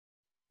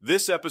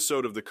This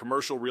episode of the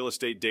Commercial Real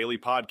Estate Daily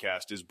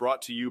Podcast is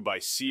brought to you by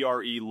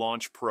CRE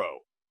Launch Pro.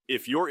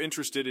 If you're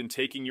interested in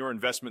taking your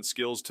investment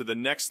skills to the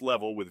next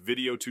level with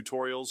video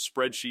tutorials,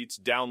 spreadsheets,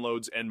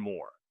 downloads, and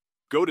more,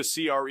 go to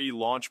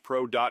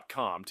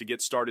crelaunchpro.com to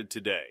get started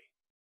today.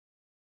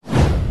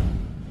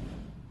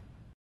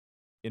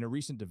 In a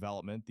recent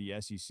development, the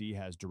SEC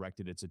has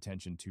directed its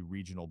attention to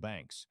regional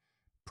banks,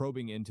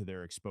 probing into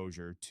their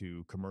exposure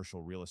to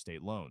commercial real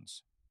estate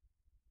loans.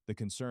 The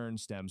concern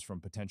stems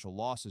from potential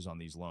losses on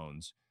these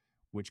loans,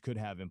 which could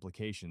have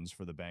implications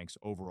for the bank's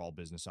overall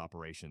business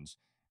operations,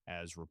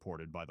 as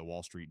reported by the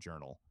Wall Street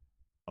Journal.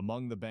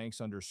 Among the banks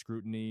under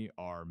scrutiny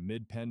are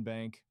Mid-Penn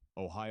Bank,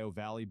 Ohio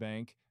Valley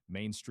Bank,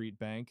 Main Street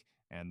Bank,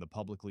 and the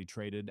publicly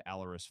traded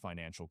Alaris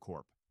Financial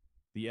Corp.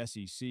 The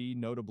SEC,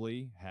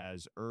 notably,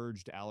 has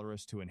urged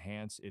Alaris to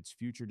enhance its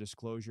future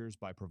disclosures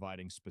by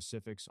providing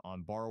specifics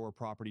on borrower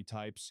property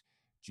types,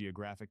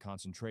 geographic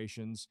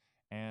concentrations,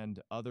 and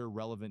other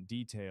relevant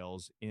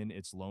details in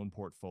its loan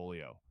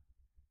portfolio.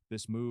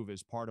 This move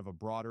is part of a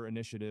broader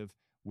initiative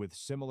with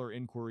similar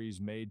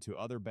inquiries made to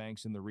other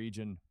banks in the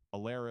region.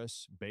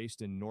 Alaris,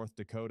 based in North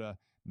Dakota,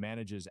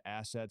 manages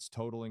assets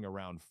totaling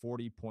around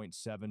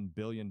 $40.7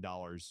 billion.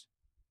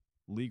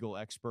 Legal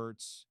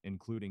experts,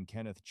 including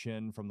Kenneth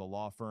Chin from the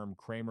law firm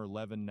Kramer,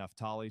 Levin,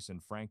 Naftalis,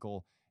 and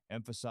Frankel,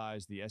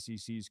 emphasize the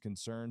SEC's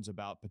concerns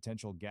about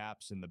potential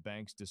gaps in the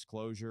bank's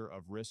disclosure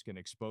of risk and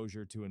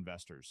exposure to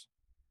investors.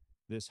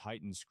 This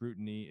heightened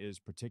scrutiny is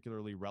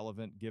particularly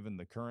relevant given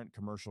the current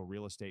commercial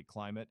real estate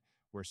climate,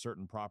 where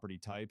certain property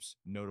types,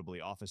 notably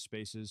office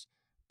spaces,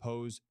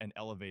 pose an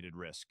elevated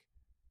risk.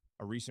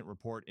 A recent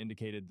report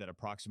indicated that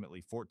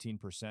approximately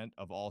 14%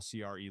 of all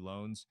CRE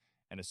loans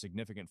and a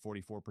significant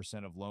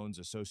 44% of loans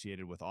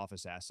associated with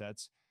office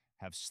assets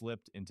have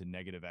slipped into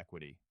negative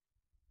equity.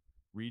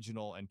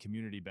 Regional and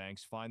community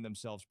banks find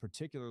themselves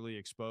particularly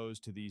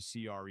exposed to these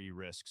CRE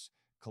risks,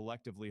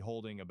 collectively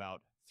holding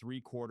about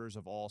 3/4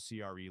 of all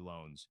CRE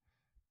loans.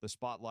 The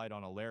spotlight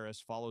on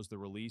Alaris follows the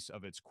release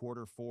of its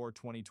Q4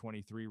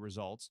 2023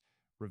 results,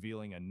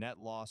 revealing a net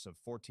loss of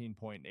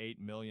 $14.8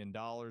 million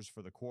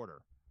for the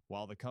quarter,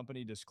 while the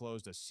company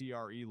disclosed a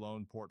CRE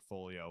loan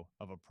portfolio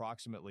of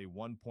approximately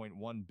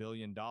 $1.1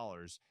 billion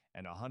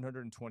and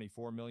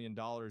 $124 million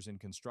in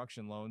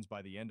construction loans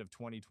by the end of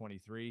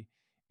 2023.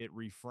 It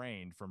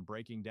refrained from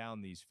breaking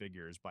down these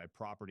figures by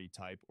property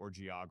type or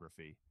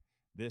geography.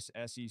 This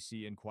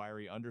SEC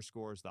inquiry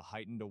underscores the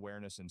heightened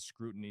awareness and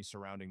scrutiny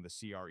surrounding the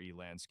CRE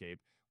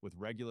landscape, with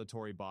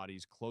regulatory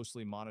bodies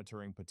closely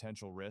monitoring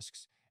potential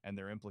risks and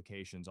their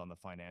implications on the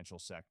financial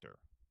sector.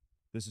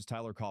 This is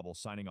Tyler Cobble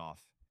signing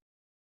off.